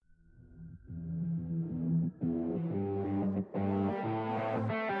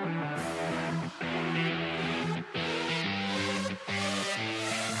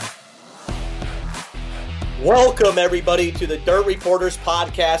Welcome, everybody, to the Dirt Reporters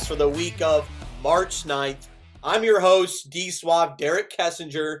podcast for the week of March 9th. I'm your host, D-Swab Derek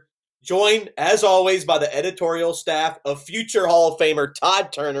Kessinger, joined, as always, by the editorial staff of future Hall of Famer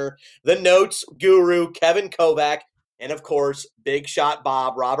Todd Turner, the notes guru Kevin Kovac, and, of course, Big Shot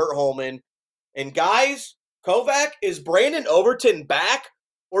Bob Robert Holman. And, guys, Kovac, is Brandon Overton back,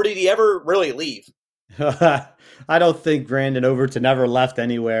 or did he ever really leave? I don't think Brandon Overton ever left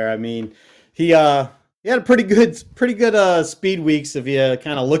anywhere. I mean, he had a pretty good speed weeks if you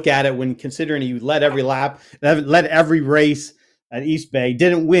kind of look at it, when considering he led every lap, led every race at East Bay,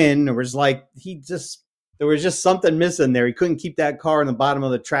 didn't win. There was just something missing there. He couldn't keep that car in the bottom of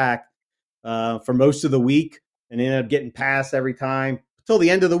the track for most of the week, and ended up getting passed every time. Until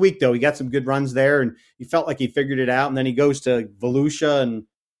the end of the week, though, he got some good runs there, and he felt like he figured it out. And then he goes to Volusia and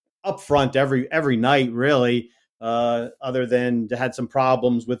up front every night, really. Other than had some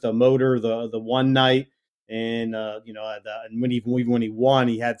problems with the motor the one night, and and when he won,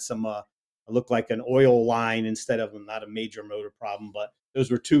 he had some looked like an oil line instead of not a major motor problem. But those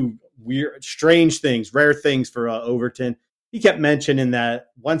were two weird, strange things, rare things for Overton. He kept mentioning that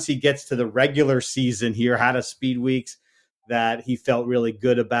once he gets to the regular season here, had a speed weeks, that he felt really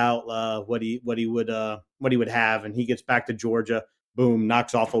good about what he would have, and he gets back to Georgia, boom,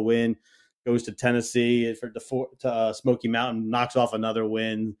 knocks off a win. Goes to Tennessee to Smoky Mountain, knocks off another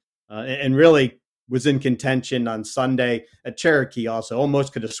win, and really was in contention on Sunday at Cherokee. Also,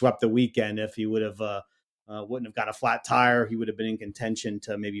 almost could have swept the weekend if he would have wouldn't have got a flat tire. He would have been in contention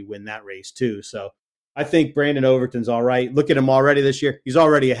to maybe win that race too. So I think Brandon Overton's all right. Look at him already this year; he's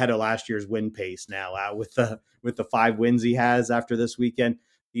already ahead of last year's win pace now. With the 5 wins he has after this weekend,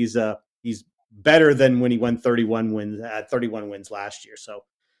 he's better than when he won 31 wins last year. So.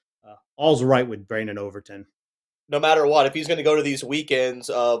 All's right with Brandon Overton. No matter what, if he's going to go to these weekends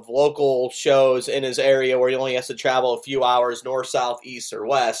of local shows in his area where he only has to travel a few hours north, south, east, or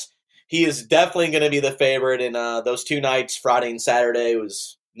west, he is definitely going to be the favorite. And those 2 nights, Friday and Saturday,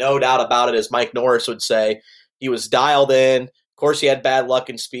 was no doubt about it, as Mike Norris would say. He was dialed in. Of course, he had bad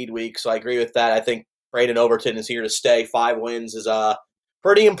luck in Speed Week, so I agree with that. I think Brandon Overton is here to stay. 5 wins is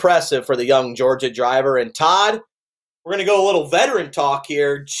pretty impressive for the young Georgia driver. And Todd, we're going to go a little veteran talk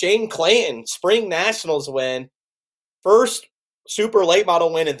here. Shane Clayton, Spring Nationals win. First super late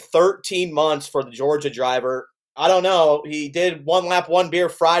model win in 13 months for the Georgia driver. I don't know. He did 1 lap, 1 beer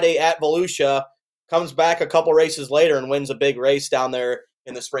Friday at Volusia, comes back a couple races later and wins a big race down there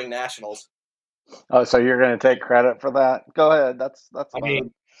in the Spring Nationals. Oh, so you're going to take credit for that? Go ahead. That's fine.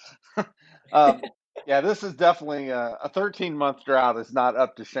 Yeah, this is definitely a 13-month drought is not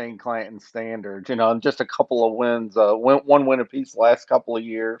up to Shane Clanton's standards. Just a couple of wins, one win apiece the last couple of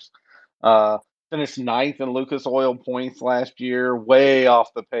years. Finished 9th in Lucas Oil points last year, way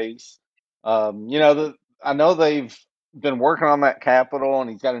off the pace. I know they've been working on that Capital, and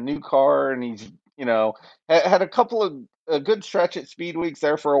he's got a new car, and he's had a couple of a good stretch at Speed Weeks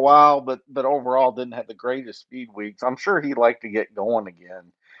there for a while, but overall didn't have the greatest Speed Weeks. I'm sure he'd like to get going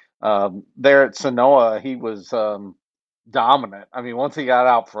again. There at Sanoa, he was dominant. I mean, once he got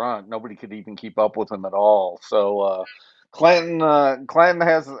out front, nobody could even keep up with him at all. So Clanton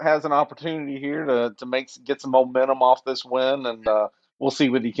has an opportunity here to get some momentum off this win, and we'll see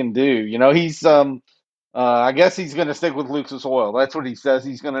what he can do. He's I guess he's going to stick with Lucas Oil. That's what he says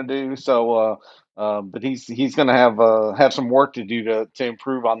he's going to do. So, but he's going to have some work to do to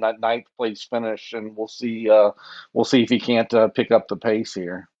improve on that 9th place finish, and we'll see if he can't pick up the pace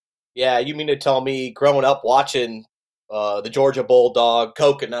here. Yeah, you mean to tell me, growing up watching the Georgia Bulldog,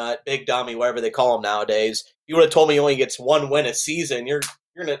 Coconut, Big Dummy, whatever they call him nowadays, you would have told me he only gets 1 win a season.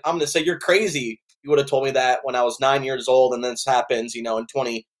 I'm gonna say you're crazy. You would have told me that when I was 9 years old, and this happens, in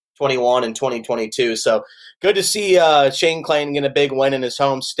 2021 and 2022. So good to see Shane Clayton get a big win in his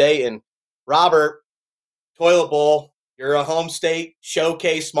home state. And Robert, Toilet Bowl, you're a home state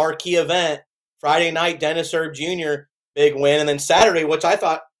showcase marquee event. Friday night, Dennis Erb Jr., big win, and then Saturday, which I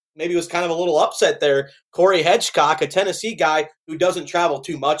thought maybe was kind of a little upset there, Corey Hedgecock, a Tennessee guy who doesn't travel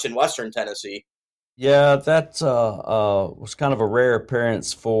too much in Western Tennessee. Yeah, that was kind of a rare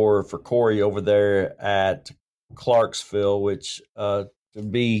appearance for Corey over there at Clarksville, which, to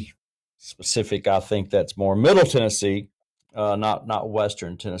be specific, I think that's more Middle Tennessee, not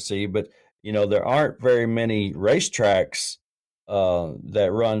Western Tennessee. But, there aren't very many racetracks that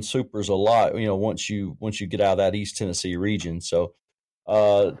run supers a lot, once you get out of that East Tennessee region. So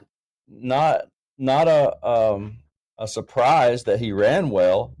not a surprise that he ran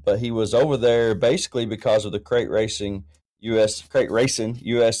well, but he was over there basically because of the Crate Racing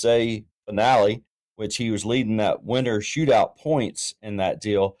USA finale, which he was leading that winter shootout points in that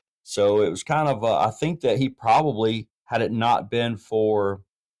deal. So it was kind of, I think that he probably, had it not been for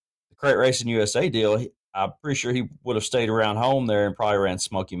the Crate Racing USA deal, I'm pretty sure he would have stayed around home there and probably ran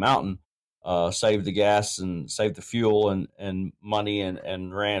Smoky Mountain, saved the gas and saved the fuel and money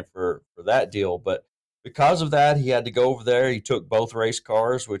and ran for that deal. But because of that, he had to go over there. He took both race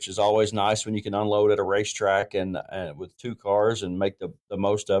cars, which is always nice when you can unload at a racetrack and with two cars and make the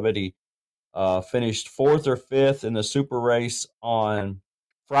most of it. He finished fourth or fifth in the super race on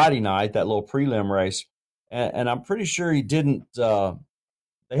Friday night, that little prelim race. And I'm pretty sure he didn't.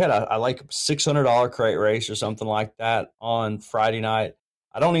 They had a like $600 crate race or something like that on Friday night.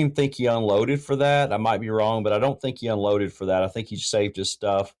 I don't even think he unloaded for that. I might be wrong, but I don't think he unloaded for that. I think he saved his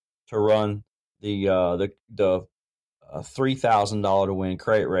stuff to run the $3,000 to win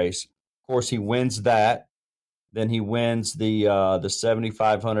crate race. Of course, he wins that. Then he wins the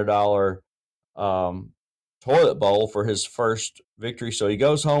 $7,500 toilet bowl for his first victory. So he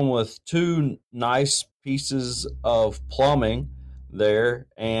goes home with two nice pieces of plumbing there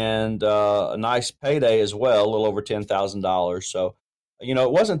and a nice payday as well, a little over $10,000. So, you know,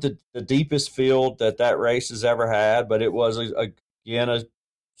 it wasn't the deepest field that race has ever had, but it was, again, a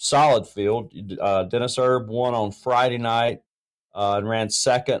solid field. Dennis Erb won on Friday night and ran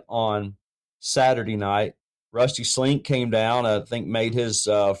second on Saturday night. Rusty Slink came down, I think made his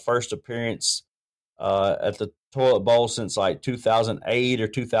first appearance at the Toilet Bowl since like 2008 or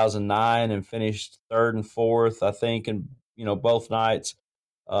 2009 and finished third and fourth, I think, in, you know, both nights.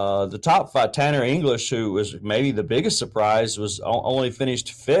 The top five, Tanner English, who was maybe the biggest surprise, was only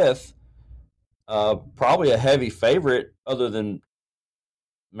finished fifth. Probably a heavy favorite other than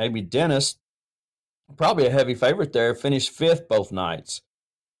maybe Dennis. Probably a heavy favorite there, finished fifth both nights.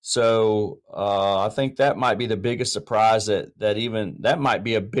 So I think that might be the biggest surprise that might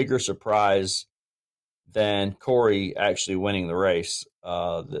be a bigger surprise than Corey actually winning the race.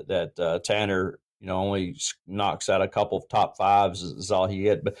 Tanner, you know, only knocks out a couple of top fives is all he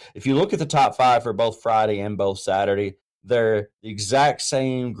had. But if you look at the top five for both Friday and both Saturday, they're the exact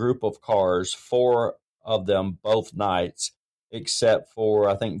same group of cars, four of them both nights, except for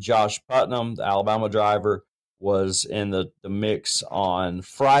I think Josh Putnam, the Alabama driver, was in the mix on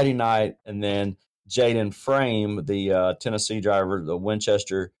Friday night, and then Jaden Frame, the Tennessee driver, the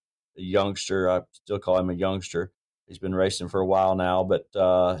Winchester youngster, I still call him a youngster. He's been racing for a while now, but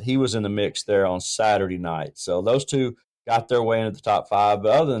he was in the mix there on Saturday night. So those two got their way into the top five.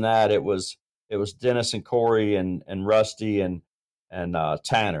 But other than that, it was Dennis and Corey and Rusty and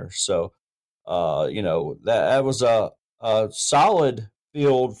Tanner. So you know, that was a solid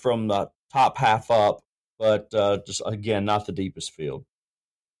field from the top half up, but just, again, not the deepest field.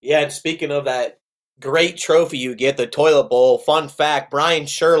 Yeah, and speaking of that great trophy you get, the toilet bowl, fun fact, Brian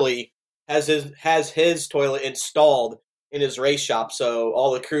Shirley has his toilet installed in his race shop, so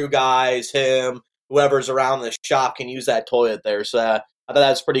all the crew guys, him, whoever's around the shop can use that toilet there. So I thought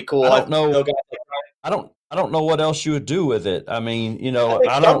that's pretty cool. I don't know what else you would do with it. I mean, you know,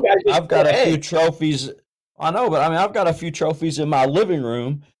 I've got a few trophies. I know, but I mean, I've got a few trophies in my living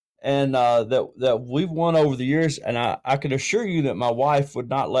room, and that we've won over the years. And I can assure you that my wife would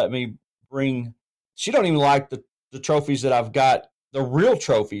not let me bring. She don't even like the trophies that I've got, the real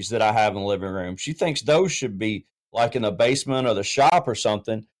trophies that I have in the living room. She thinks those should be like in the basement or the shop or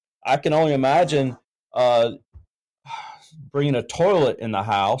something. I can only imagine bringing a toilet in the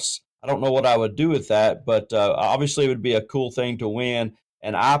house. I don't know what I would do with that, but obviously it would be a cool thing to win.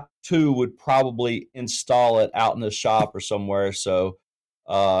 And I, too, would probably install it out in the shop or somewhere. So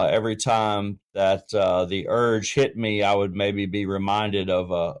every time that the urge hit me, I would maybe be reminded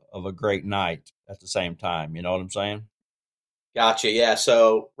of a great night at the same time. You know what I'm saying? Gotcha. Yeah.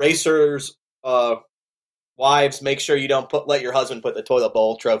 So racers, wives, make sure you don't let your husband put the toilet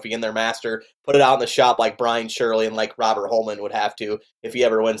bowl trophy in their master. Put it out in the shop like Brian Shirley and like Robert Holman would have to if he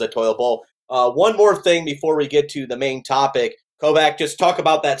ever wins a toilet bowl. One more thing before we get to the main topic. Kovac, just talk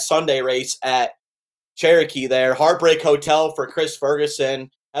about that Sunday race at Cherokee there. Heartbreak Hotel for Chris Ferguson.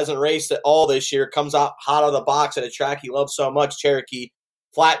 Hasn't raced at all this year. Comes out hot out of the box at a track he loves so much, Cherokee.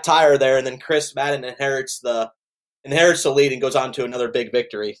 Flat tire there, and then Chris Madden inherits the lead and goes on to another big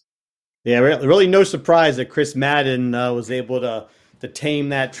victory. Yeah, really no surprise that Chris Madden was able to tame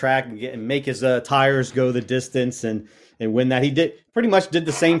that track and make his tires go the distance and win that. He pretty much did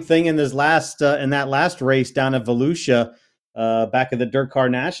the same thing in his last in that last race down at Volusia back at the Dirt Car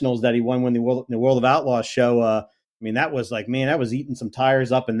Nationals that he won when the World of Outlaws show. I mean, that was like, man, that was eating some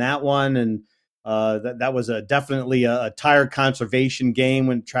tires up in that one, and that was definitely a tire conservation game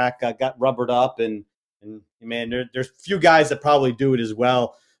when track got rubbered up, and man, there's few guys that probably do it as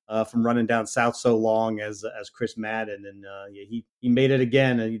well. from running down south so long as Chris Madden, and he made it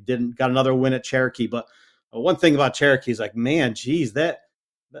again, and he got another win at Cherokee. But one thing about Cherokee is like, man, geez, that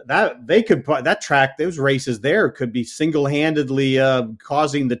track, those races there could be single-handedly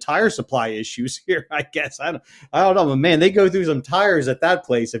causing the tire supply issues here. I guess I don't know, but man, they go through some tires at that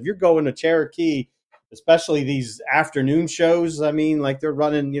place. If you're going to Cherokee, especially these afternoon shows, I mean, like they're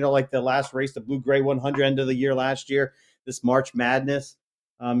running, like the last race, the Blue Gray 100 end of the year last year, this March Madness.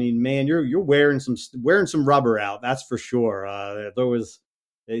 I mean, man, you're wearing some rubber out. That's for sure.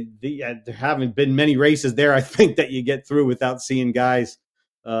 There haven't been many races there, I think, that you get through without seeing guys,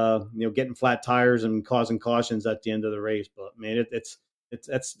 getting flat tires and causing cautions at the end of the race. But man,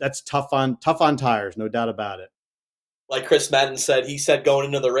 that's tough on tires, no doubt about it. Like Chris Madden said, he said going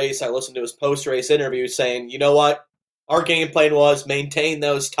into the race, I listened to his post-race interview saying, you know what? Our game plan was maintain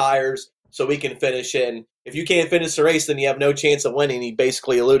those tires so we can finish in. If you can't finish the race, then you have no chance of winning, he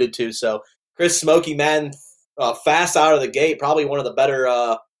basically alluded to. So Chris Smoky Madden, fast out of the gate, probably one of the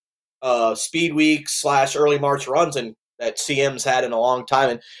better speed week / early March runs that CM's had in a long time.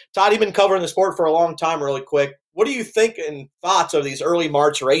 And Todd, you've been covering the sport for a long time. Really quick, what do you think and thoughts of these early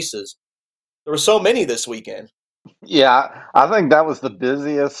March races? There were so many this weekend. Yeah, I think that was the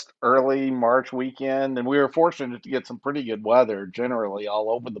busiest early March weekend, and we were fortunate to get some pretty good weather generally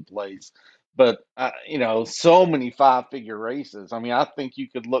all over the place. But so many five-figure races. I mean, I think you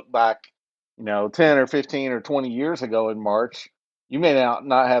could look back, 10 or 15 or 20 years ago in March, you may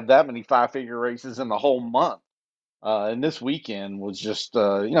not have that many five-figure races in the whole month. And this weekend was just,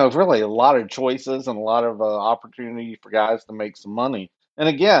 it's really a lot of choices and a lot of opportunity for guys to make some money. And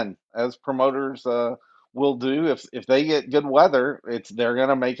again, as promoters will do, if they get good weather, they're going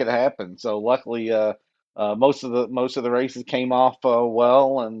to make it happen. So luckily, most of the races came off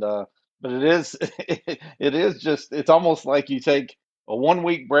well, and but it's almost like you take a 1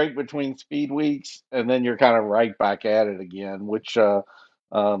 week break between speed weeks, and then you're kind of right back at it again, which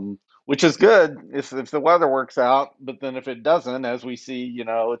is good if the weather works out. But then if it doesn't, as we see,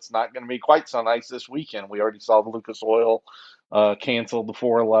 it's not going to be quite so nice this weekend. We already saw the Lucas Oil canceled the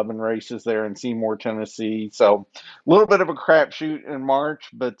 411 races there in Seymour, Tennessee. So a little bit of a crapshoot in March,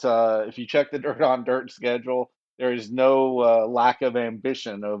 but if you check the Dirt on Dirt schedule, there is no lack of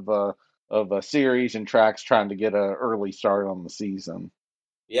ambition of a series and tracks trying to get an early start on the season.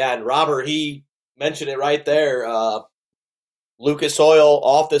 Yeah, and Robert, he mentioned it right there. Lucas Oil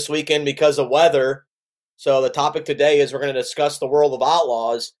off this weekend because of weather. So the topic today is we're going to discuss the World of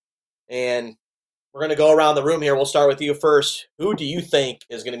Outlaws, and we're going to go around the room here. We'll start with you first. Who do you think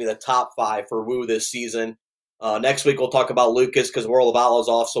is going to be the top 5 for WU this season? Next week we'll talk about Lucas because World of Outlaws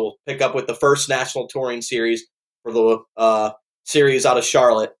off, so we'll pick up with the first national touring series for the series out of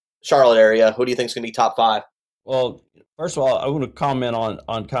Charlotte area. Who do you think is going to be top 5? Well, first of all, I want to comment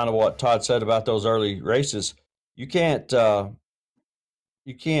on kind of what Todd said about those early races. You can't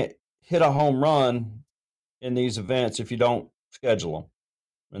hit a home run in these events if you don't schedule them.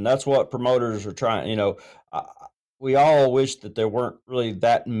 And that's what promoters are trying. We all wish that there weren't really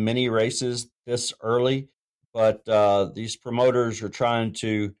that many races this early, but these promoters are trying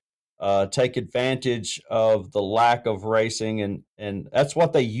to take advantage of the lack of racing. And that's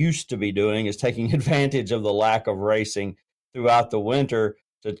what they used to be doing, is taking advantage of the lack of racing throughout the winter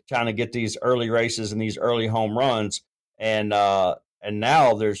to kind of get these early races and these early home runs. And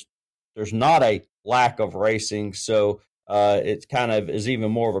now there's not a lack of racing, so it kind of is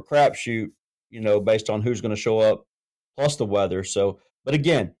even more of a crapshoot, based on who's going to show up, plus the weather. So, but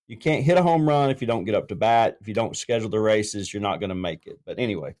again, you can't hit a home run if you don't get up to bat. If you don't schedule the races, you're not going to make it. But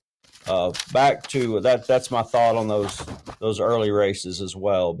anyway, back to that. That's my thought on those early races as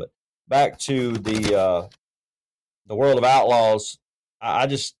well. But back to the World of Outlaws, I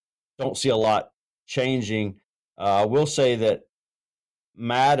just don't see a lot changing. I will say that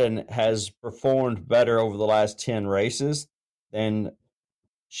Madden has performed better over the last 10 races than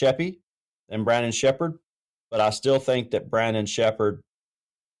Brandon Sheppard, but I still think that Brandon Sheppard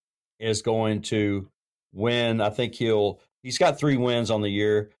is going to win. I think he's got 3 wins on the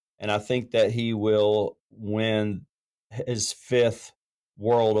year, and I think that he will win his 5th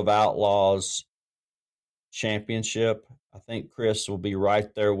World of Outlaws championship. I think Chris will be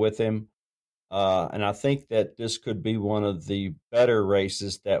right there with him. And I think that this could be one of the better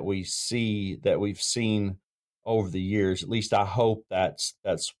races that we've seen over the years. At least I hope that's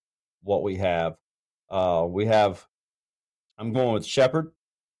what we have. I'm going with Sheppard,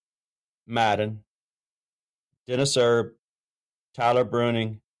 Madden, Dennis Erb, Tyler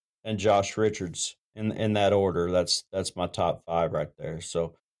Bruning, and Josh Richards in that order. That's my top 5 right there.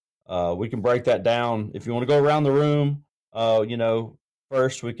 So we can break that down if you want to go around the room.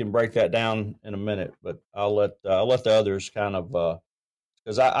 first. We can break that down in a minute, but I'll let the others kind of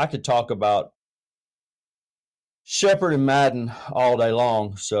because I could talk about Shepherd and Madden all day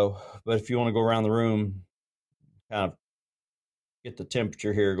long. So, but if you want to go around the room, kind of get the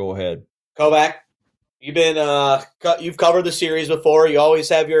temperature here, go ahead. Kovac, you've covered the series before. You always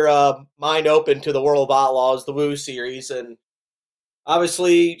have your mind open to the World of Outlaws, the Woo series, and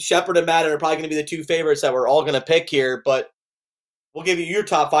obviously Shepherd and Madden are probably going to be the two favorites that we're all going to pick here. But we'll give you your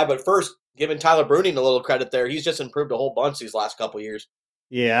top five. But first, giving Tyler Bruning a little credit there. He's just improved a whole bunch these last couple of years.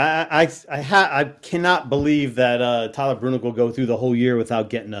 Yeah, I cannot believe that Tyler Brunig will go through the whole year without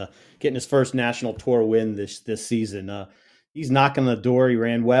getting his first national tour win this season. He's knocking on the door. He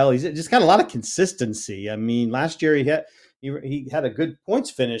ran well. He's just got a lot of consistency. I mean, last year he had a good points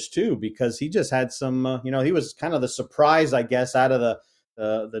finish too because he just had some. He was kind of the surprise, I guess, out of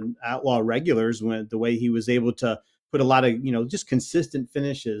the Outlaw regulars when the way he was able to put a lot of just consistent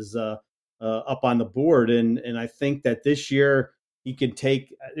finishes up on the board, and I think that this year. He can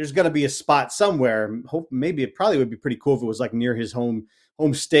take. There's going to be a spot somewhere. Maybe it probably would be pretty cool if it was like near his home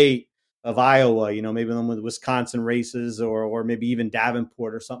state of Iowa. Maybe one of the Wisconsin races, or maybe even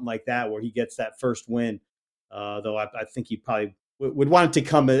Davenport or something like that, where he gets that first win. Though I think he probably would want it to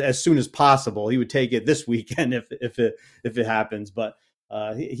come as soon as possible. He would take it this weekend if it happens. But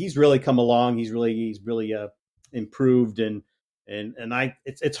he's really come along. He's really improved and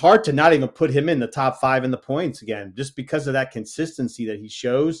it's hard to not even put him in the top five in the points again, just because of that consistency that he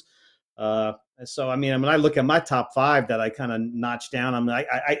shows. So, I mean, when I look at my top five that I kind of notched down,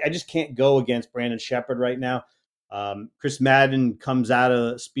 I just can't go against Brandon Shepherd right now. Chris Madden comes out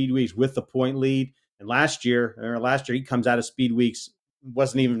of Speed Weeks with the point lead. And last year he comes out of Speed Weeks,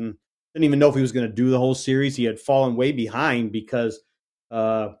 didn't even know if he was going to do the whole series. He had fallen way behind because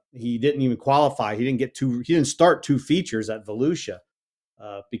he didn't even qualify. He didn't start two features at Volusia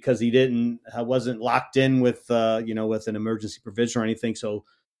because he wasn't locked in with with an emergency provision or anything. So,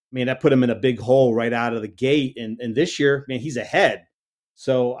 I mean, that put him in a big hole right out of the gate. And this year, man, he's ahead.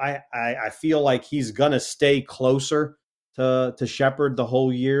 So I feel like he's gonna stay closer to Shepherd the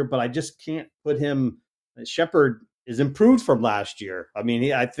whole year, but I just can't put him. Shepherd is improved from last year. I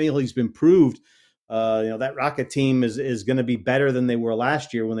mean, I feel he's been proved. That Rocket team is going to be better than they were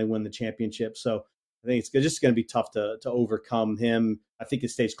last year when they won the championship. So I think it's just going to be tough to overcome him. I think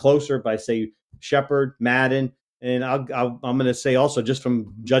it stays closer, but I say Shepherd, Madden, and I'm going to say also just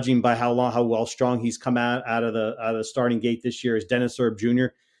from judging by how strong he's come out of the starting gate this year is Dennis Erb Jr.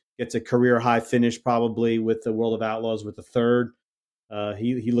 Gets a career high finish probably with the World of Outlaws with the third.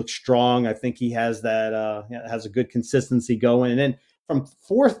 He looks strong. I think he has has a good consistency going. And then from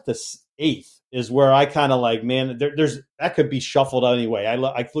fourth to eighth is where I kind of like, man, there's that could be shuffled anyway. I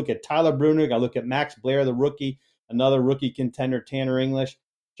look at Tyler Brunig, I look at Max Blair, the rookie, another rookie contender, Tanner English,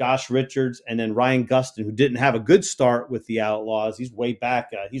 Josh Richards, and then Ryan Gustin, who didn't have a good start with the Outlaws. He's way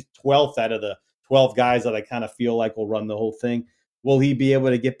back. He's 12th out of the 12 guys that I kind of feel like will run the whole thing. Will he be able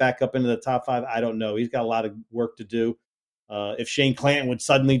to get back up into the top five? I don't know. He's got a lot of work to do. If Shane Clanton would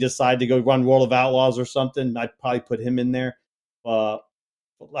suddenly decide to go run World of Outlaws or something, I'd probably put him in there.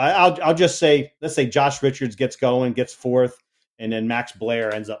 I'll just say, let's say Josh Richards gets going, gets fourth, and then Max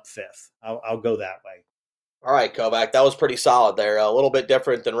Blair ends up fifth. I'll go that way. All right, Kovac, that was pretty solid there. A little bit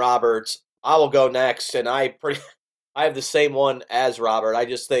different than Robert's. I will go next, and I have the same one as Robert. I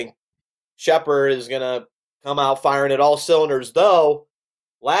just think Shepherd is going to come out firing at all cylinders, though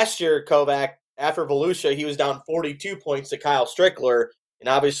last year, Kovac, after Volusia, he was down 42 points to Kyle Strickler, and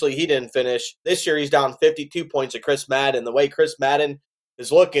obviously he didn't finish. This year he's down 52 points to Chris Madden. The way Chris Madden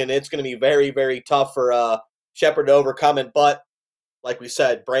is looking, it's going to be very, very tough for Shepherd to overcome it. But like we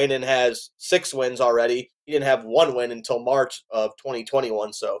said, Brandon has 6 wins already. He didn't have 1 win until March of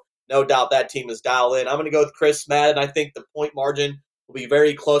 2021, so no doubt that team is dialed in. I'm going to go with Chris Madden. I think the point margin will be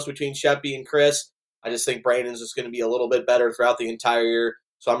very close between Sheppy and Chris. I just think Brandon's just going to be a little bit better throughout the entire year.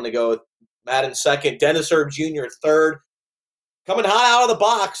 So I'm going to go with Madden second, Dennis Erb Jr. third. Coming hot out of the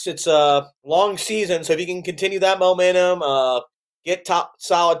box. It's a long season, so if he can continue that momentum, get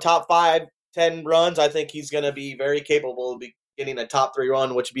solid top 5, 10 runs, I think he's going to be very capable of getting a top 3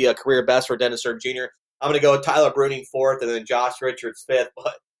 run, which would be a career best for Dennis Erb Jr. I'm going to go with Tyler Bruning fourth and then Josh Richards fifth.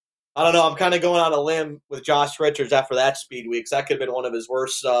 But I don't know. I'm kind of going on a limb with Josh Richards after that Speed Weeks. That could have been one of his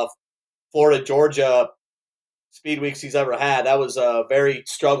worst Florida, Georgia Speed Weeks he's ever had. That was a very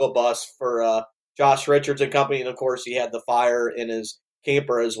struggle bus for Josh Richards and company. And, of course, he had the fire in his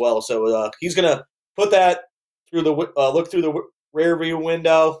camper as well. So he's going to put that through the look through the rear view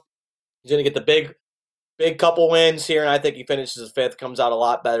window. He's going to get the big big couple wins here, and I think he finishes 5th, comes out a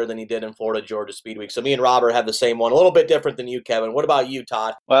lot better than he did in Florida Georgia Speed Week. So me and Robert have the same one, a little bit different than you, Kevin. What about you,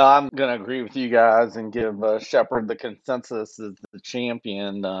 Todd? Well, I'm going to agree with you guys and give Shepard the consensus as the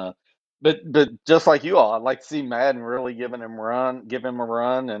champion. But just like you all, I'd like to see Madden really give him a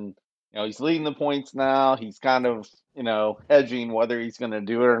run, and he's leading the points now. He's kind of hedging whether he's going to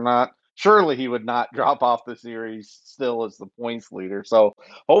do it or not. Surely he would not drop off the series still as the points leader. So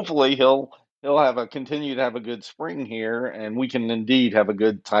hopefully he'll continue to have a good spring here, and we can indeed have a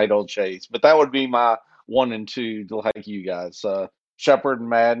good title chase. But that would be my 1 and 2, like you guys. Shepard and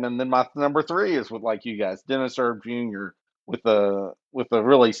Madden, and then my number 3 is with like you guys, Dennis Erb Jr. with a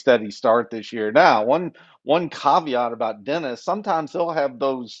really steady start this year. Now, one caveat about Dennis, sometimes he'll have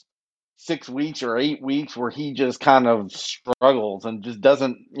those 6 weeks or 8 weeks where he just kind of struggles and just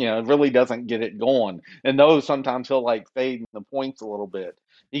doesn't, really doesn't get it going. And those sometimes he'll like fade in the points a little bit.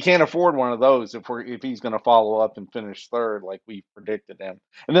 He can't afford one of those if he's going to follow up and finish 3rd like we predicted him.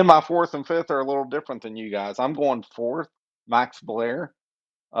 And then my 4th and 5th are a little different than you guys. I'm going 4th. Max Blair.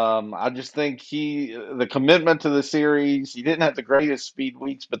 I just think the commitment to the series, he didn't have the greatest speed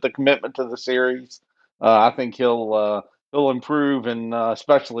weeks, but the commitment to the series, I think he'll improve, and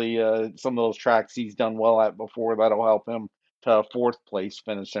especially some of those tracks he's done well at before, that'll help him to a 4th place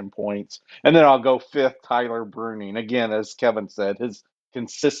finish in points. And then I'll go 5th, Tyler Bruning. Again, as Kevin said, his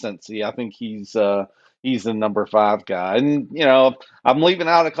consistency, I think he's the number 5 guy. And, I'm leaving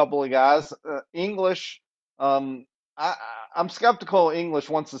out a couple of guys. English, I'm skeptical of English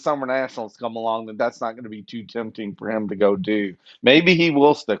once the Summer Nationals come along that that's not going to be too tempting for him to go do. Maybe he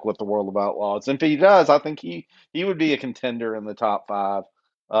will stick with the World of Outlaws. And if he does, I think he would be a contender in the top 5.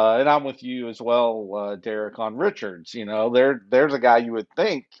 And I'm with you as well, Derek, on Richards. There's a guy you would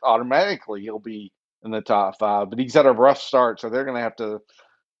think automatically he'll be in the top 5, but he's had a rough start, so they're going to have to.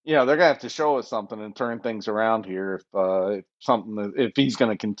 They're gonna have to show us something and turn things around here if he's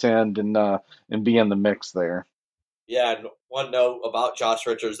going to contend and be in the mix there. Yeah, and one note about Josh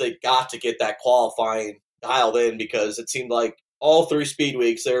Richards, they got to get that qualifying dialed in because it seemed like all 3 speed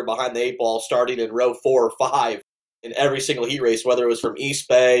weeks they were behind the 8 ball starting in row 4 or 5 in every single heat race, whether it was from East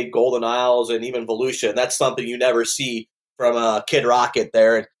Bay, Golden Isles, and even Volusia. And that's something you never see from Kid Rocket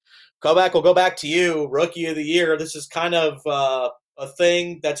there. And we'll go back to you, Rookie of the Year. This is kind of a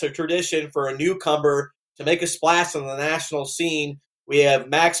thing that's a tradition for a newcomer to make a splash on the national scene. We have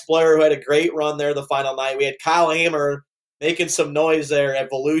Max Blair, who had a great run there the final night. We had Kyle Hammer making some noise there at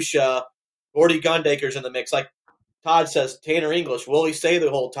Volusia. Gordy Gundaker's in the mix. Like Todd says, Tanner English, will he stay the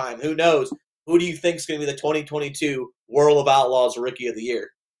whole time? Who knows? Who do you think is going to be the 2022 World of Outlaws Rookie of the Year?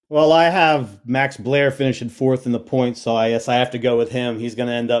 Well, I have Max Blair finishing 4th in the points, so I guess I have to go with him. He's going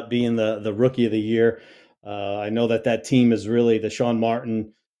to end up being the Rookie of the Year. I know that team is really the Sean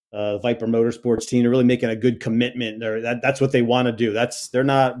Martin Viper Motorsports team. They're really making a good commitment. That's what they want to do. They're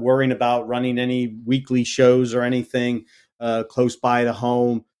not worrying about running any weekly shows or anything close by to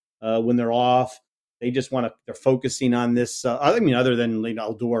home when they're off. They just they're focusing on this. Other than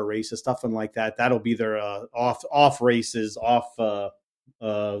Eldora races, stuff like that. That'll be their off races, off the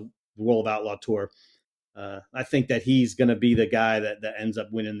World Outlaw Tour. I think that he's going to be the guy that ends up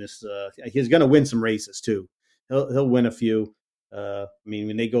winning this. He's going to win some races too. He'll win a few.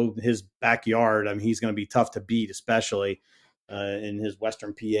 When they go his backyard, he's going to be tough to beat, especially in his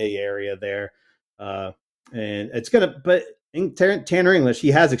Western PA area there. And it's but Tanner English, he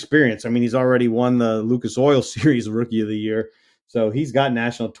has experience. He's already won the Lucas Oil Series Rookie of the Year, so he's got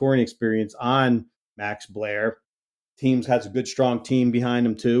national touring experience on Max Blair. Teams has a good, strong team behind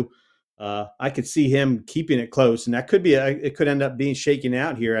him too. I could see him keeping it close, and that could be it could end up being shaken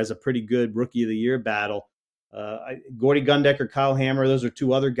out here as a pretty good Rookie of the Year battle. Gordy Gundaker, Kyle Hammer, those are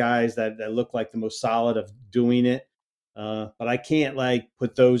 2 other guys that look like the most solid of doing it. But I can't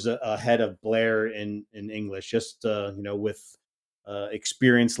put those ahead of Blair and English, just with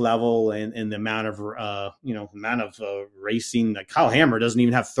experience level and the amount of racing. Kyle Hammer doesn't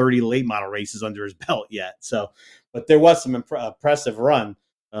even have 30 late model races under his belt yet. So, but there was some impressive run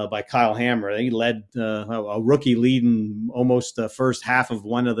by Kyle Hammer. He led a rookie leading almost the first half of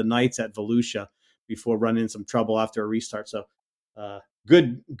one of the nights at Volusia before running into some trouble after a restart. So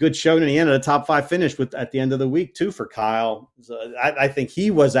good show in the end of the top 5 finish at the end of the week too for Kyle. So I think he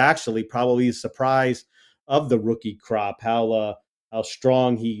was actually probably a surprise of the rookie crop, how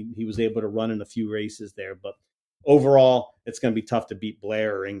strong he was able to run in a few races there. But overall, it's going to be tough to beat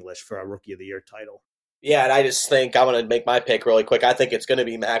Blair or English for a Rookie of the Year title. Yeah, and I just think I'm going to make my pick really quick. I think it's going to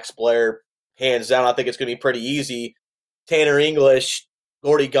be Max Blair, hands down. I think it's going to be pretty easy. Tanner English,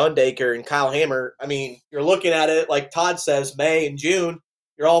 Gordy Gundaker, and Kyle Hammer. You're looking at it like Todd says, May and June.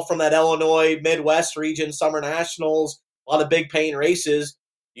 you're all from that Illinois Midwest region, Summer Nationals, a lot of big paying races.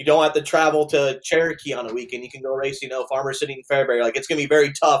 You don't have to travel to Cherokee on a weekend. You can go race, Farmer City and Fairbury. Like, it's going to be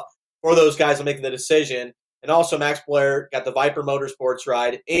very tough for those guys to make the decision. And also, Max Blair got the Viper Motorsports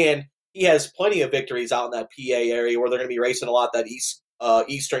ride, and he has plenty of victories out in that PA area where they're going to be racing a lot, that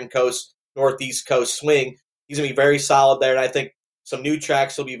eastern coast, northeast coast swing. He's going to be very solid there, and I think some new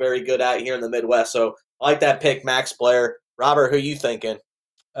tracks he'll be very good at here in the Midwest. So I like that pick, Max Blair. Robert, who are you thinking?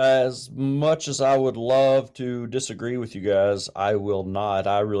 As much as I would love to disagree with you guys, I will not.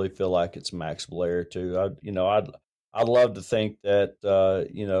 I really feel like it's Max Blair too. I'd love to think that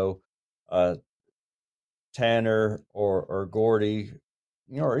Tanner or Gordy,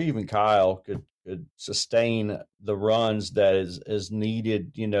 or even Kyle could sustain the runs that is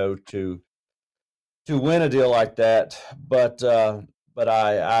needed, to win a deal like that. But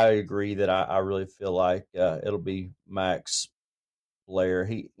I agree that I really feel like it'll be Max Blair.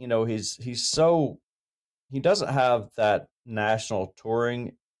 He doesn't have that national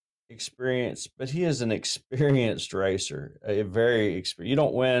touring experience, but he is an experienced racer, a very experienced. You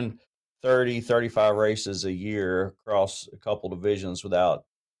don't win 30, 35 races a year across a couple divisions without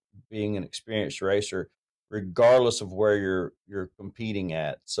being an experienced racer, regardless of where you're competing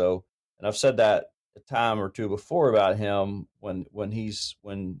at. So, and I've said that a time or two before about him when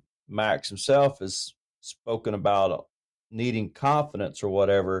Max himself has spoken about needing confidence or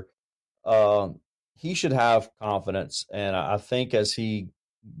whatever. He should have confidence, and I think as he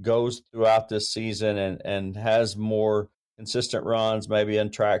goes throughout this season and has more consistent runs, maybe in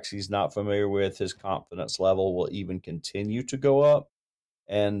tracks he's not familiar with, his confidence level will even continue to go up.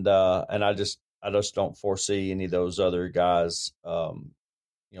 And I just don't foresee any of those other guys,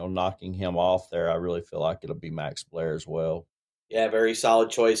 knocking him off there. I really feel like it'll be Max Blair as well. Yeah, very solid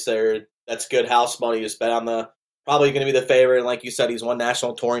choice there. That's good house money to spend on the probably going to be the favorite. And like you said, he's won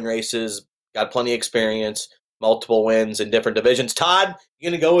national touring races, got plenty of experience, multiple wins in different divisions. Todd, you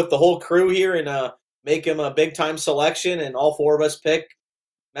going to go with the whole crew here and make him a big-time selection and all four of us pick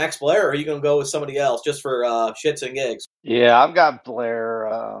Max Blair, or are you going to go with somebody else just for shits and gigs? Yeah, I've got Blair,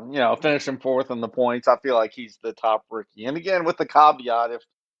 finishing fourth in the points. I feel like he's the top rookie. And again, with the caveat,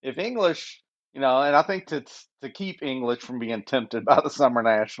 if English, and I think to keep English from being tempted by the Summer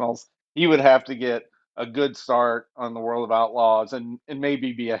Nationals, he would have to get a good start on the World of Outlaws and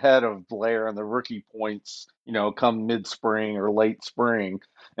maybe be ahead of Blair in the rookie points, come mid-spring or late spring.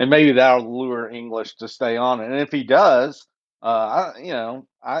 And maybe that'll lure English to stay on it. And if he does,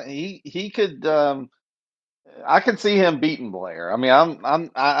 he could. I could see him beating Blair. I mean,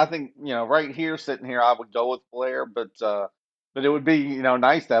 I think right here, sitting here, I would go with Blair, but it would be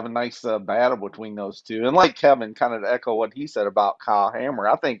nice to have a nice battle between those two. And like Kevin, kind of to echo what he said about Kyle Hammer,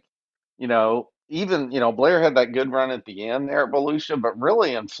 I think even Blair had that good run at the end there at Volusia, but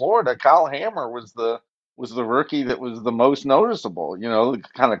really in Florida, Kyle Hammer was the rookie that was the most noticeable.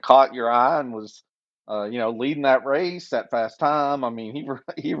 Kind of caught your eye and was leading that race, that fast time. I mean,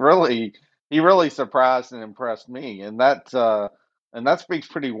 he really surprised and impressed me, and that speaks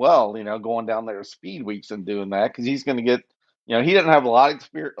pretty well, going down there to Speed Weeks and doing that, because he's going to get, he didn't have a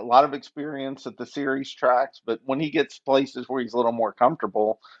lot of experience at the series tracks, but when he gets places where he's a little more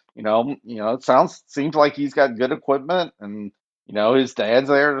comfortable, it seems like he's got good equipment, and his dad's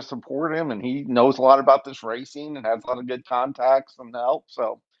there to support him, and he knows a lot about this racing and has a lot of good contacts and help.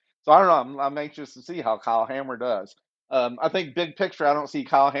 So I don't know. I'm anxious to see how Kyle Hammer does. I think big picture, I don't see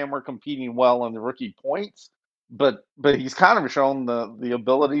Kyle Hammer competing well in the rookie points, but he's kind of shown the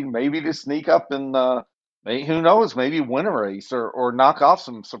ability maybe to sneak up and who knows, maybe win a race or knock off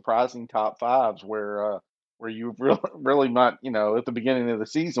some surprising top fives where you really not, at the beginning of the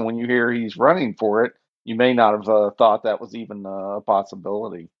season when you hear he's running for it, you may not have thought that was even a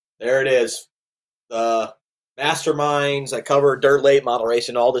possibility. There it is. The masterminds that cover dirt late model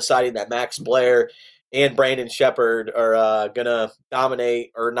racing all deciding that Max Blair and Brandon Sheppard are going to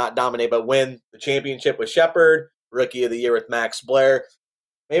dominate, or not dominate, but win the championship with Sheppard, Rookie of the Year with Max Blair.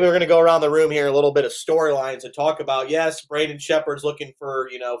 Maybe we're going to go around the room here, a little bit of storylines to talk about. Yes, Brandon Sheppard's looking for,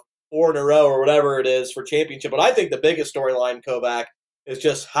 4 in a row or whatever it is for championship. But I think the biggest storyline, Kovac, is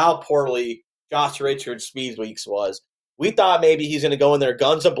just how poorly Josh Richards' Speed Weeks was. We thought maybe he's going to go in there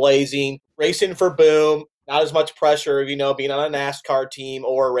guns a-blazing, racing for Boom, not as much pressure of, being on a NASCAR team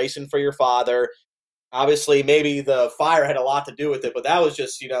or racing for your father. Obviously, maybe the fire had a lot to do with it, but that was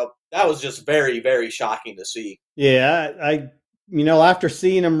just very, very shocking to see. Yeah, I after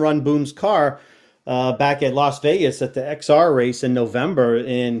seeing him run Boom's car back at Las Vegas at the XR race in November,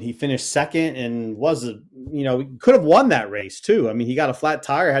 and he finished second and could have won that race too. I mean, he got a flat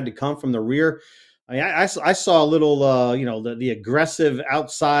tire, had to come from the rear. I mean, I saw a little, the aggressive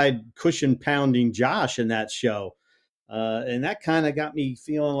outside cushion pounding Josh in that show. And that kind of got me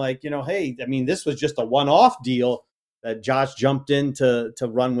feeling like, hey, I mean, this was just a one-off deal that Josh jumped in to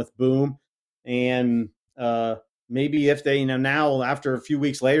run with Boom. And maybe if they, now after a few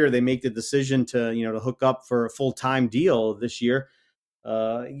weeks later, they make the decision to, to hook up for a full-time deal this year,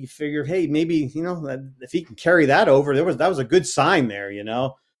 you figure, hey, maybe, if he can carry that over, that was a good sign there,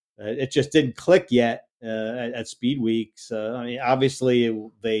 it just didn't click yet at Speed Weeks. I mean, obviously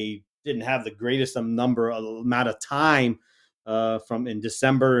they didn't have the greatest amount of time from in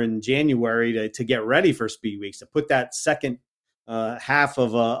December and January to get ready for Speed Weeks, to put that second half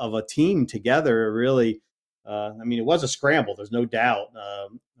of a team together. Really, I mean, it was a scramble. There's no doubt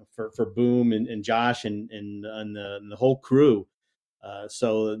for Boom and Josh and the whole crew.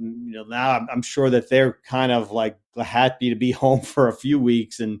 So now I'm sure that they're kind of like happy to be home for a few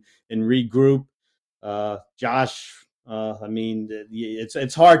weeks and regroup. Josh, I mean,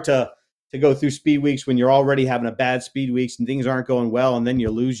 it's hard to go through Speed Weeks when you're already having a bad Speed Weeks and things aren't going well, and then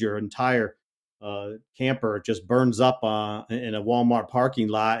you lose your entire camper. It just burns up in a Walmart parking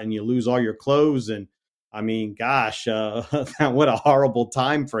lot, and you lose all your clothes. And I mean, gosh, what a horrible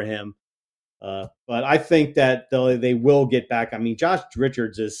time for him. But I think that they will get back. I mean, Josh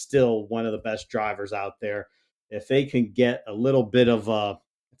Richards is still one of the best drivers out there. If they can get a little bit of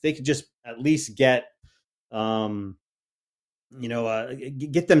if they could just at least get, get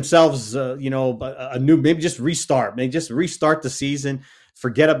themselves, a new, maybe just restart, the season,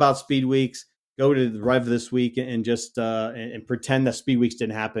 forget about Speed Weeks, go to the Rev this week and just and pretend that Speed Weeks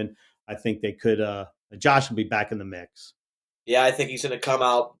didn't happen. I think they could. Josh will be back in the mix. Yeah, I think he's going to come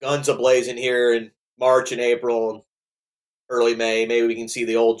out guns a-blazing here in March and April and early May. Maybe we can see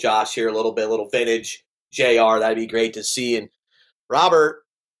the old Josh here a little bit, a little vintage JR. That'd be great to see. And Robert,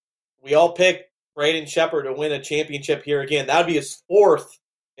 we all picked Brayden Sheppard to win a championship here again. That would be his 4th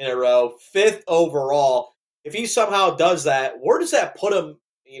in a row, 5th overall. If he somehow does that, where does that put him,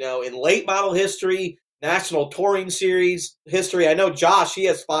 in late model history, National Touring Series history? I know Josh, he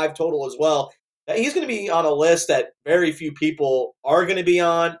has 5 total as well. He's going to be on a list that very few people are going to be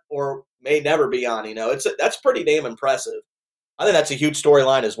on or may never be on. That's pretty damn impressive. I think that's a huge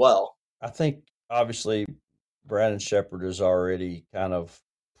storyline as well. I think obviously Brandon Sheppard has already kind of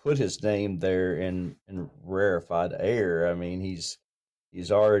put his name there in rarefied air. I mean, he's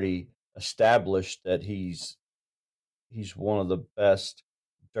already established that he's one of the best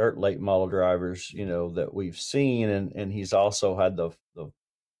dirt late model drivers, that we've seen, and he's also had the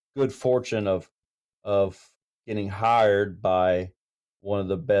good fortune of getting hired by one of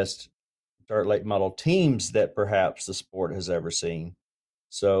the best dirt late model teams that perhaps the sport has ever seen.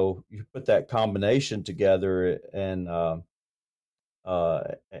 So you put that combination together, and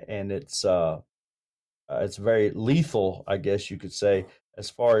it's very lethal, I guess you could say. As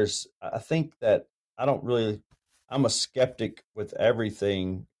far as I think that I'm a skeptic with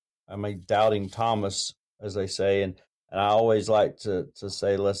everything. I'm a doubting Thomas, as they say, and I always like to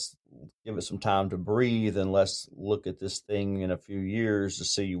say, let's give it some time to breathe and let's look at this thing in a few years to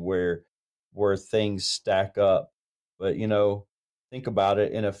see where things stack up. But, think about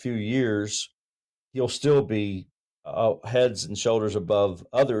it, in a few years, he'll still be heads and shoulders above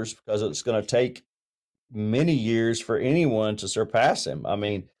others because it's going to take many years for anyone to surpass him. I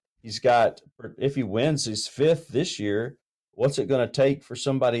mean, if he wins his 5th this year, what's it going to take for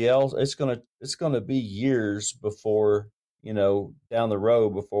somebody else? It's going to be years before, down the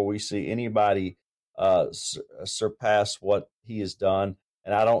road before we see anybody surpass what he has done.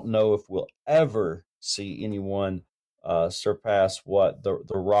 And I don't know if we'll ever see anyone surpass what the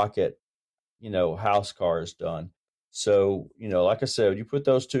Rocket, house car has done. So, like I said, you put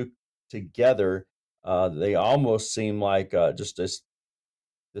those two together, they almost seem like just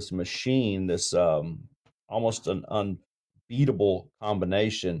this machine, this almost an unbeatable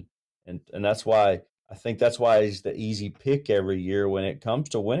combination, and that's why I think that's why he's the easy pick every year when it comes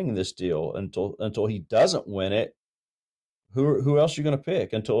to winning this deal. Until he doesn't win it, who else are you going to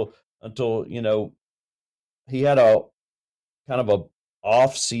pick? Until he had a kind of a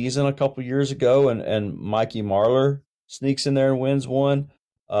off season a couple years ago, and Mikey Marlar sneaks in there and wins one.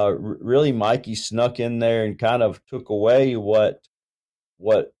 Really, Mikey snuck in there and kind of took away what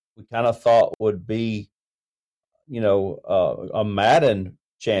we kind of thought would be, a Madden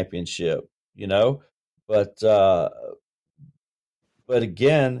championship, but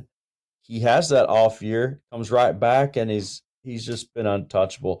again, he has that off year, comes right back, and he's just been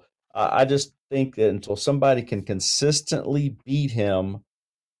untouchable. I just think that until somebody can consistently beat him,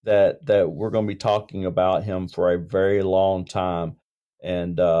 that we're going to be talking about him for a very long time.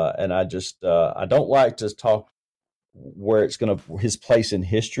 and I just I don't like to talk where it's going to his place in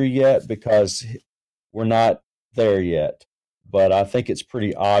history yet because we're not there yet. But I think it's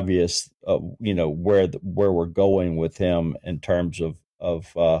pretty obvious, where we're going with him in terms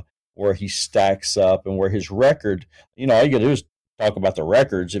of where he stacks up and where his record. All you got to do is talk about the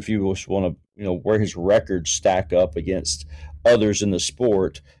records if you just want to, where his records stack up against others in the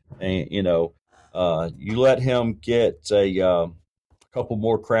sport. And you let him get a couple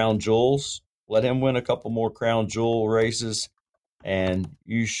more crown jewels, let him win a couple more crown jewel races, and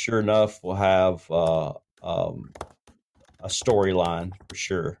you sure enough will have a storyline for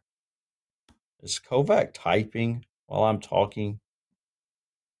sure. Is Kovac typing while I'm talking?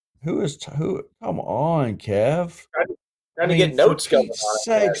 Who? Come on, Kev. Trying to get notes for going Pete's on.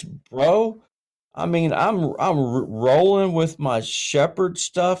 sakes, bro. I'm rolling with my Shepherd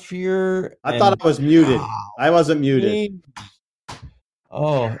stuff here. I thought I was muted. I wasn't muted.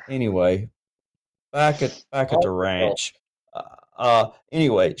 Oh, anyway, back at the ranch.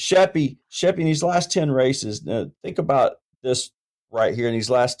 Anyway, Sheppy in these last 10 races. Now, think about this right here. In these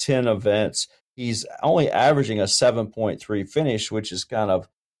last 10 events, he's only averaging a 7.3 finish, which is kind of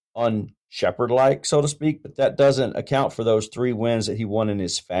un-Shepherd-like, so to speak. But that doesn't account for those 3 wins that he won in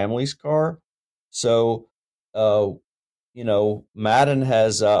his family's car. So, Madden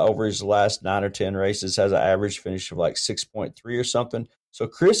has over his last 9 or 10 races has an average finish of like 6.3 or something. So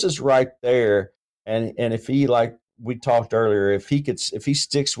Chris is right there, and if he, like we talked earlier, if he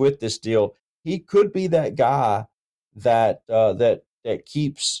sticks with this deal, he could be that guy that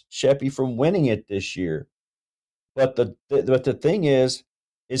keeps Sheppy from winning it this year. But the thing is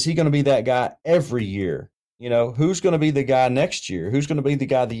he going to be that guy every year? Who's going to be the guy next year? Who's going to be the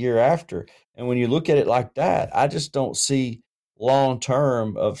guy the year after? And when you look at it like that, I just don't see long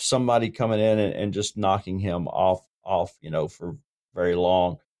term of somebody coming in and just knocking him off, for very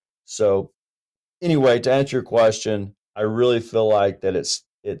long. So anyway, to answer your question, I really feel like that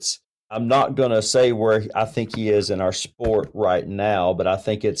it's I'm not going to say where I think he is in our sport right now, but I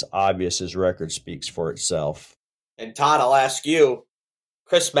think it's obvious his record speaks for itself. And Todd, I'll ask you,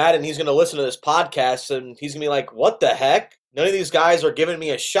 Chris Madden, he's going to listen to this podcast, and he's going to be like, what the heck? None of these guys are giving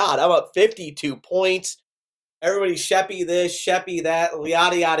me a shot. I'm up 52 points. Everybody's Sheppy this, Sheppy that,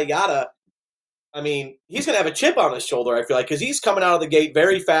 yada, yada, yada. I mean, he's going to have a chip on his shoulder, I feel like, because he's coming out of the gate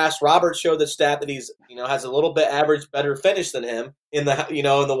very fast. Robert showed the stat that he's, has a little bit average better finish than him in the,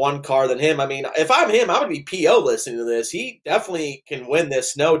 in the one car than him. I mean, if I'm him, I would be PO listening to this. He definitely can win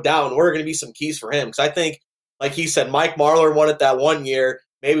this, no doubt. And we're going to be some keys for him because I think, like he said, Mike Marlar won it that one year.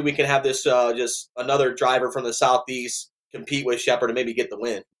 Maybe we can have this just another driver from the Southeast compete with Shepherd and maybe get the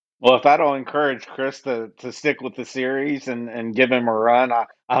win. Well, if that'll encourage Chris to stick with the series and give him a run,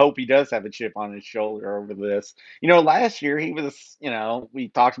 I hope he does have a chip on his shoulder over this. Last year he was, we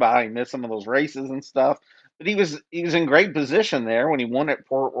talked about how he missed some of those races and stuff, but he was in great position there when he won at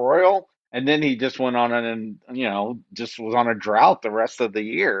Port Royal, and then he just went on and just was on a drought the rest of the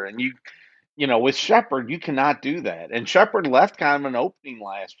year. And with Shepherd, you cannot do that. And Shepherd left kind of an opening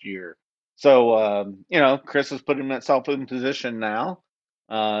last year. So, Chris has put himself in position now.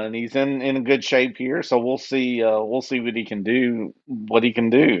 And he's in good shape here. So we'll see what he can do.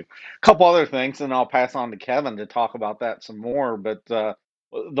 A couple other things, and I'll pass on to Kevin to talk about that some more. But the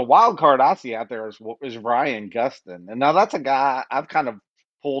wild card I see out there is Ryan Gustin. And now that's a guy I've kind of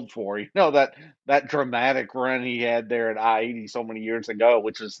pulled for, that dramatic run he had there at I-80 so many years ago,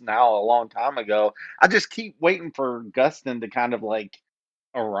 which is now a long time ago. I just keep waiting for Gustin to kind of like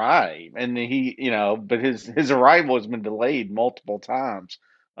arrive, and but his arrival has been delayed multiple times,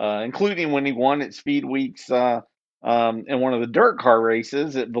 including when he won at Speed Weeks in one of the dirt car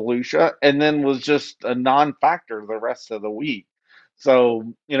races at Volusia, and then was just a non-factor the rest of the week.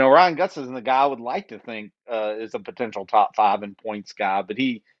 So, Ryan Gustin is the guy I would like to think is a potential top 5 in points guy, but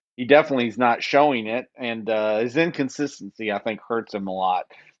he definitely is not showing it, and his inconsistency, I think, hurts him a lot.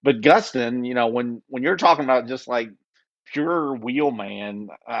 But Gustin, when you're talking about just like pure wheelman,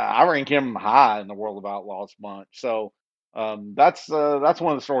 I rank him high in the World of Outlaws bunch. So that's one of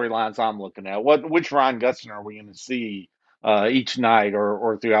the storylines I'm looking at. Which Ryan Gustin are we going to see each night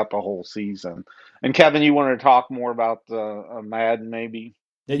or throughout the whole season? And Kevin, you want to talk more about Madden, maybe?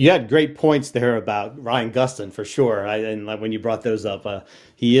 You had great points there about Ryan Gustin for sure. And like when you brought those up,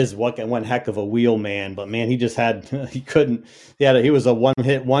 he is one heck of a wheel man. But man, he just he was a one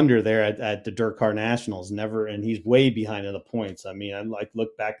hit wonder there at the Dirt Car Nationals. And he's way behind in the points. I mean, I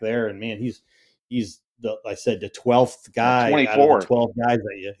look back there and man, he's the 12th guy 24. out of the 12 guys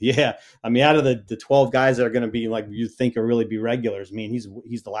yeah. I mean, out of the 12 guys that are going to be like you think are really be regulars. I mean,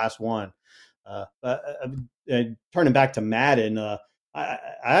 he's the last one. Turning back to Madden.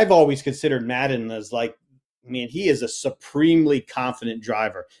 I've always considered Madden as like, man, he is a supremely confident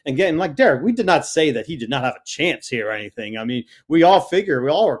driver. Again, like Derek, we did not say that he did not have a chance here or anything. I mean, we all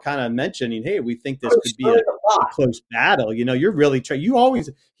were kind of mentioning, hey, we think this could be a close battle. You're really trying.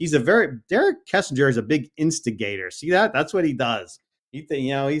 Derek Kessinger is a big instigator. See that? That's what he does. He's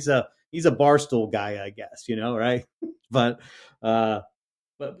a barstool guy, I guess. Right? But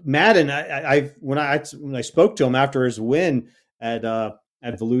Madden, when I spoke to him after his win at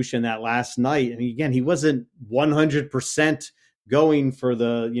Volusia that last night, and again, he wasn't 100% going for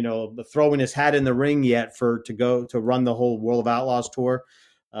the throwing his hat in the ring yet to run the whole World of Outlaws tour.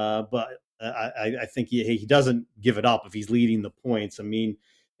 But I think he doesn't give it up if he's leading the points. I mean,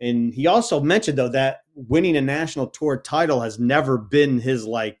 and he also mentioned though that winning a national tour title has never been his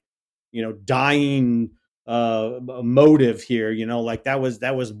dying motive here.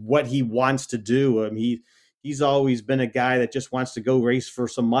 That was what he wants to do. I mean, he's always been a guy that just wants to go race for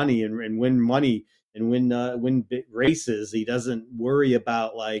some money and win money and win races. He doesn't worry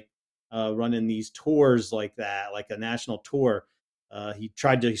about running these tours like that, like a national tour. He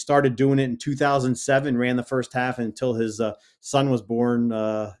started doing it in 2007, ran the first half until his son was born,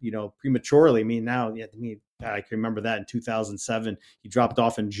 prematurely. I mean, I can remember that in 2007, he dropped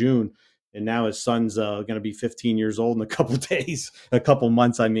off in June, and now his son's going to be 15 years old in a couple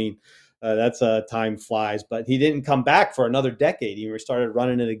months. I mean, that's time flies, but he didn't come back for another decade. He started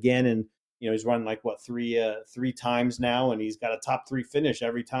running it again, and he's run three times now, and he's got a top 3 finish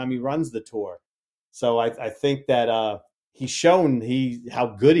every time he runs the tour. So I think that he's shown how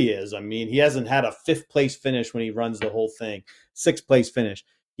good he is. I mean, he hasn't had a 5th place finish when he runs the whole thing, 6th place finish.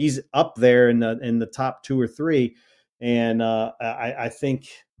 He's up there in the top 2 or 3, and I think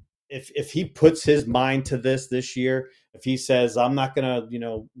if he puts his mind to this year, if he says, I'm not going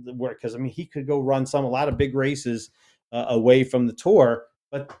to, work, because I mean, he could go run a lot of big races away from the tour,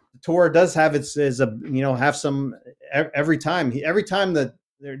 but the tour does have have some every time that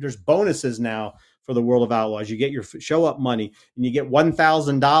there's bonuses now for the World of Outlaws. You get your show up money, and you get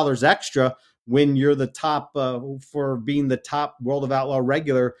 $1,000 extra when you're the top for being the top World of Outlaw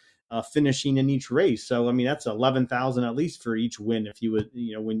regular. Finishing in each race. So, I mean, that's 11,000 at least for each win. If you would,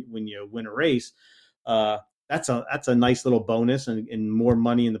 when you win a race, that's a nice little bonus and more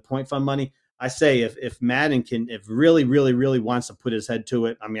money in the point fund money. I say if Madden if really, really, really wants to put his head to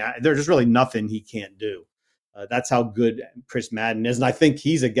it, I mean, there's really nothing he can't do. That's how good Chris Madden is. And I think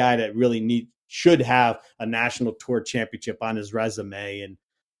he's a guy that really should have a national tour championship on his resume. And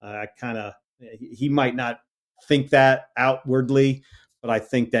he might not think that outwardly, but I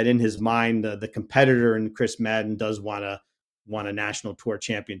think that in his mind, the competitor in Chris Madden does want a national tour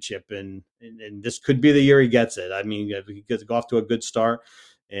championship, and this could be the year he gets it. I mean, he gets off to a good start,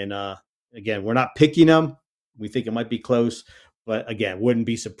 and again, we're not picking him. We think it might be close, but again, wouldn't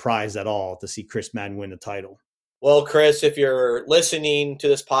be surprised at all to see Chris Madden win the title. Well, Chris, if you're listening to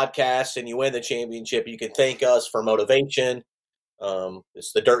this podcast and you win the championship, you can thank us for motivation.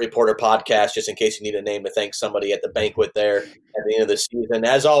 It's the Dirt Reporter podcast, just in case you need a name to thank somebody at the banquet there at the end of the season.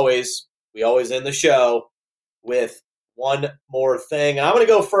 As always, we always end the show with one more thing. And I'm going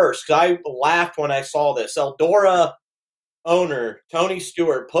to go first because I laughed when I saw this. Eldora owner Tony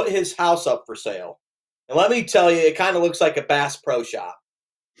Stewart put his house up for sale. And let me tell you, it kind of looks like a Bass Pro Shop.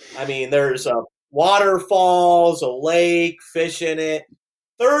 I mean, there's waterfalls, a lake, fish in it.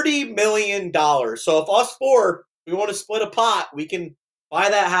 $30 million. So if us four, we want to split a pot, we can buy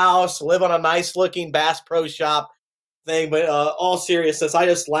that house, live on a nice-looking Bass Pro Shop thing. But all seriousness, I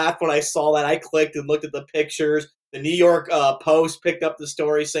just laughed when I saw that. I clicked and looked at the pictures. The New York Post picked up the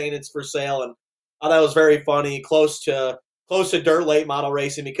story saying it's for sale, and I thought it was very funny, close to dirt late model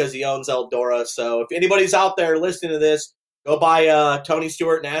racing because he owns Eldora. So if anybody's out there listening to this, go buy Tony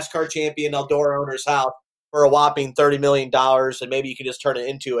Stewart, NASCAR champion, Eldora owner's house for a whopping $30 million, and maybe you can just turn it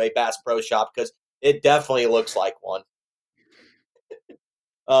into a Bass Pro Shop because it definitely looks like one.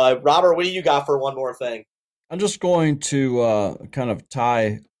 Robert, what do you got for one more thing? I'm just going to kind of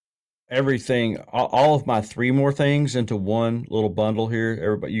tie everything, all of my 3 more things into one little bundle here.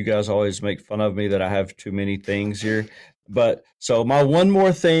 Everybody, you guys always make fun of me that I have too many things here. But so my one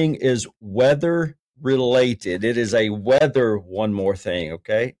more thing is weather related. It is a weather one more thing.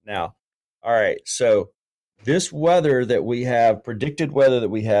 Okay. Now, all right. So this weather that we have, predicted weather that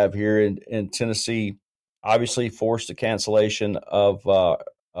we have here in Tennessee, obviously forced the cancellation of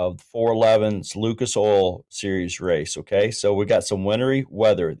 411's Lucas Oil Series race. Okay, so we got some wintry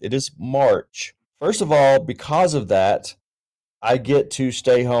weather. It is March. First of all, because of that, I get to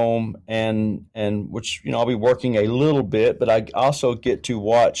stay home and which I'll be working a little bit, but I also get to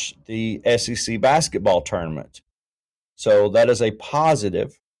watch the SEC basketball tournament. So that is a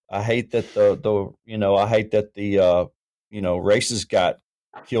positive. I hate that the races got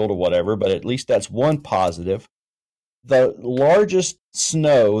killed or whatever, but at least that's one positive. The largest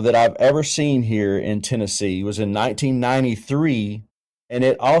snow that I've ever seen here in Tennessee was in 1993, and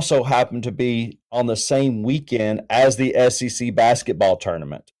it also happened to be on the same weekend as the SEC basketball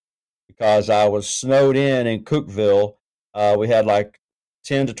tournament because I was snowed in Cookeville. We had like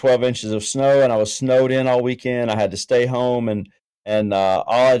 10 to 12 inches of snow, and I was snowed in all weekend. I had to stay home, and all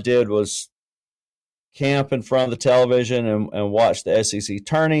I did was camp in front of the television and watch the SEC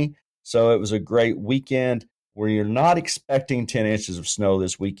tourney. So it was a great weekend where you're not expecting 10 inches of snow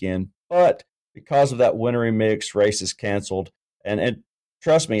this weekend, but because of that wintry mix, races canceled. And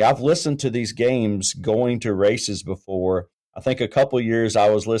trust me, I've listened to these games going to races before. I think a couple of years I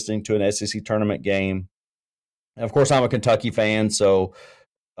was listening to an SEC tournament game. And of course, I'm a Kentucky fan, so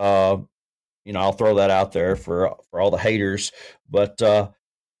I'll throw that out there for all the haters. But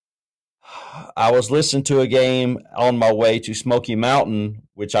I was listening to a game on my way to Smoky Mountain,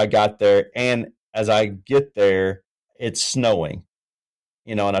 which I got there, and as I get there, it's snowing,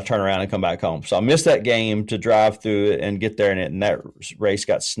 and I turn around and come back home. So I missed that game to drive through it and get there, and that race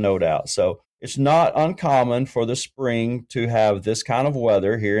got snowed out. So it's not uncommon for the spring to have this kind of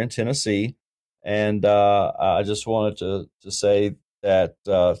weather here in Tennessee. And I just wanted to say that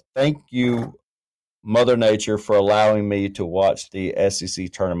thank you, Mother Nature, for allowing me to watch the SEC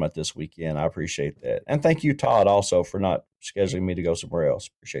tournament this weekend. I appreciate that. And thank you, Todd, also for not scheduling me to go somewhere else.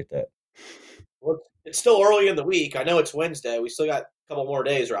 Appreciate that. Well, it's still early in the week. I know it's Wednesday. We still got a couple more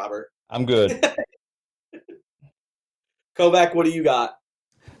days, Robert. I'm good. Kovac, what do you got?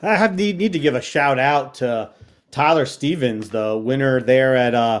 I need to give a shout out to Tyler Stevens, the winner there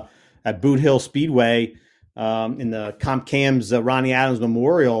at Boot Hill Speedway in the Comp Cam's Ronnie Adams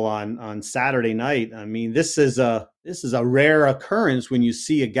Memorial on Saturday night. I mean, this is a rare occurrence when you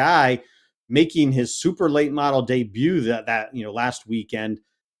see a guy making his super late model debut that last weekend.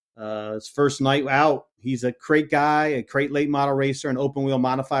 His first night out. He's a crate guy, a crate late model racer, an open wheel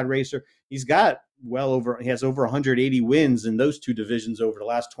modified racer. He has over 180 wins in those two divisions over the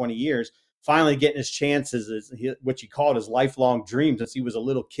last 20 years. Finally getting his chances, what he called his lifelong dream since he was a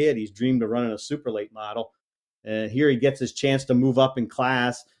little kid. He's dreamed of running a super late model. And here he gets his chance to move up in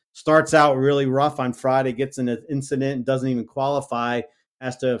class. Starts out really rough on Friday, gets in an incident and doesn't even qualify.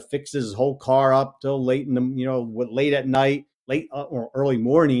 Has to fix his whole car up till late in the late at night, late or early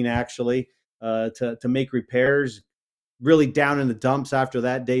morning actually, to make repairs. Really down in the dumps after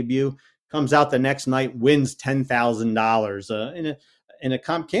that debut. Comes out the next night, wins $10,000 in a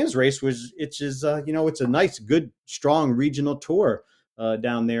Comp Cams race, it's a nice, good, strong regional tour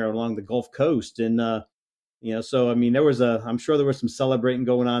down there along the Gulf Coast. And so I mean, I'm sure there was some celebrating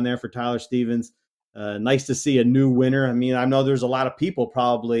going on there for Tyler Stevens. Nice to see a new winner. I mean, I know there's a lot of people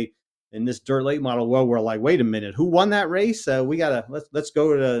probably in this dirt late model world were like, wait a minute, who won that race? We gotta let's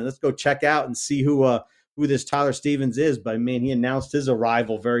go check out and see who this Tyler Stevens is. But I mean, he announced his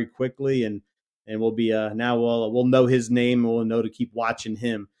arrival very quickly, and we'll be now we'll know his name, and we'll know to keep watching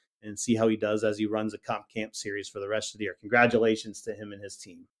him and see how he does as he runs a Comp Camp series for the rest of the year. Congratulations to him and his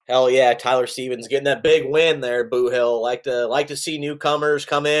team. Hell yeah, Tyler Stevens getting that big win there, Boo Hill. Like to see newcomers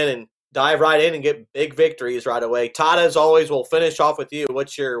come in and dive right in and get big victories right away. Todd, as always, we'll finish off with you.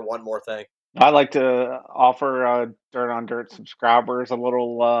 What's your one more thing? I'd like to offer Dirt on Dirt subscribers a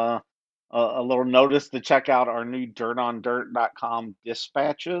little notice to check out our new dirtondirt.com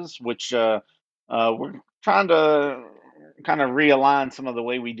dispatches, which we're trying to kind of realign some of the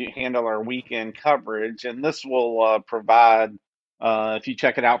way we handle our weekend coverage. And this will provide, if you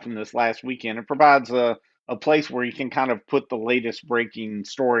check it out from this last weekend, it provides a place where you can kind of put the latest breaking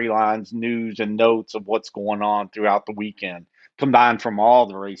storylines, news, and notes of what's going on throughout the weekend, combined from all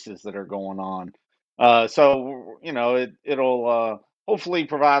the races that are going on. So it'll hopefully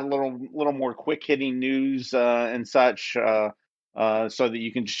provide a little more quick hitting news and such, so that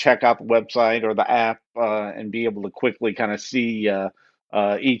you can just check out the website or the app and be able to quickly kind of see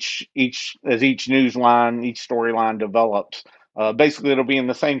each news line, each storyline develops. Basically, it'll be in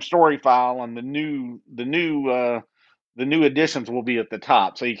the same story file, and the new additions will be at the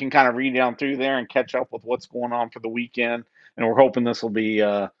top, so you can kind of read down through there and catch up with what's going on for the weekend. And we're hoping this will be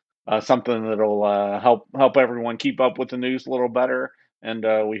something that'll help everyone keep up with the news a little better. And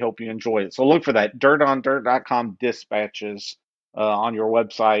we hope you enjoy it. So look for that dirtondirt.com dispatches on your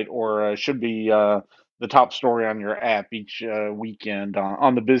website, or should be the top story on your app each weekend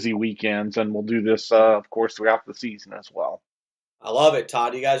on the busy weekends. And we'll do this, of course, throughout the season as well. I love it,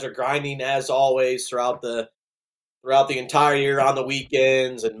 Todd. You guys are grinding as always throughout the throughout the entire year on the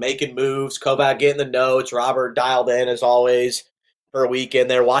weekends and making moves. Kovac getting the notes. Robert dialed in as always for a weekend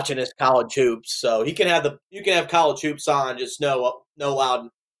there watching his college hoops. So you can have college hoops on, just no loud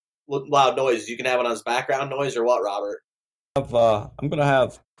noises. You can have it on his background noise or what, Robert? I'm going to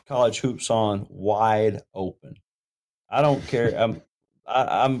have college hoops on wide open. I don't care.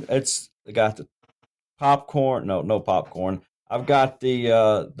 I got the popcorn. No popcorn. I've got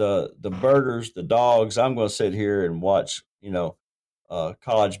the burgers, the dogs. I'm going to sit here and watch,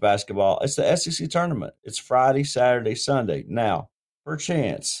 college basketball. It's the SEC tournament. It's Friday, Saturday, Sunday. Now,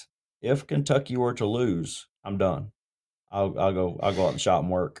 perchance, if Kentucky were to lose, I'm done. I'll go out and shop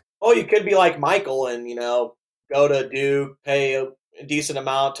and work. Oh, you could be like Michael and go to Duke, pay a decent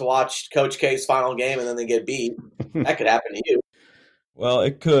amount to watch Coach K's final game, and then they get beat. That could happen to you. Well,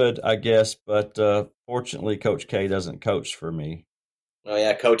 it could, I guess, but fortunately, Coach K doesn't coach for me. Oh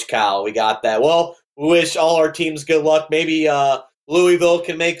yeah, Coach Cal, we got that. Well, we wish all our teams good luck. Maybe Louisville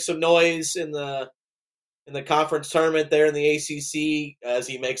can make some noise in the conference tournament there in the ACC, as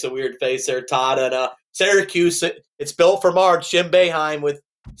he makes a weird face there, Todd. And Syracuse, it's built for March. Jim Boeheim with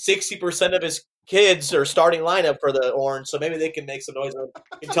 60% of his kids are starting lineup for the Orange, so maybe they can make some noise on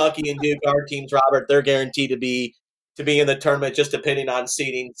Kentucky and Duke. Our teams, Robert, they're guaranteed to be in the tournament, just depending on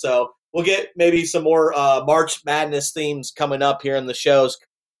seeding. So we'll get maybe some more March Madness themes coming up here in the shows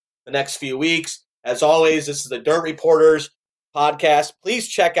the next few weeks. As always, this is the Dirt Reporters podcast. Please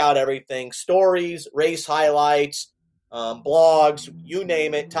check out everything: stories, race highlights, blogs, you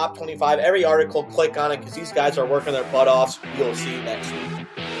name it, top 25, every article. Click on it because these guys are working their butt off. We'll see you next week.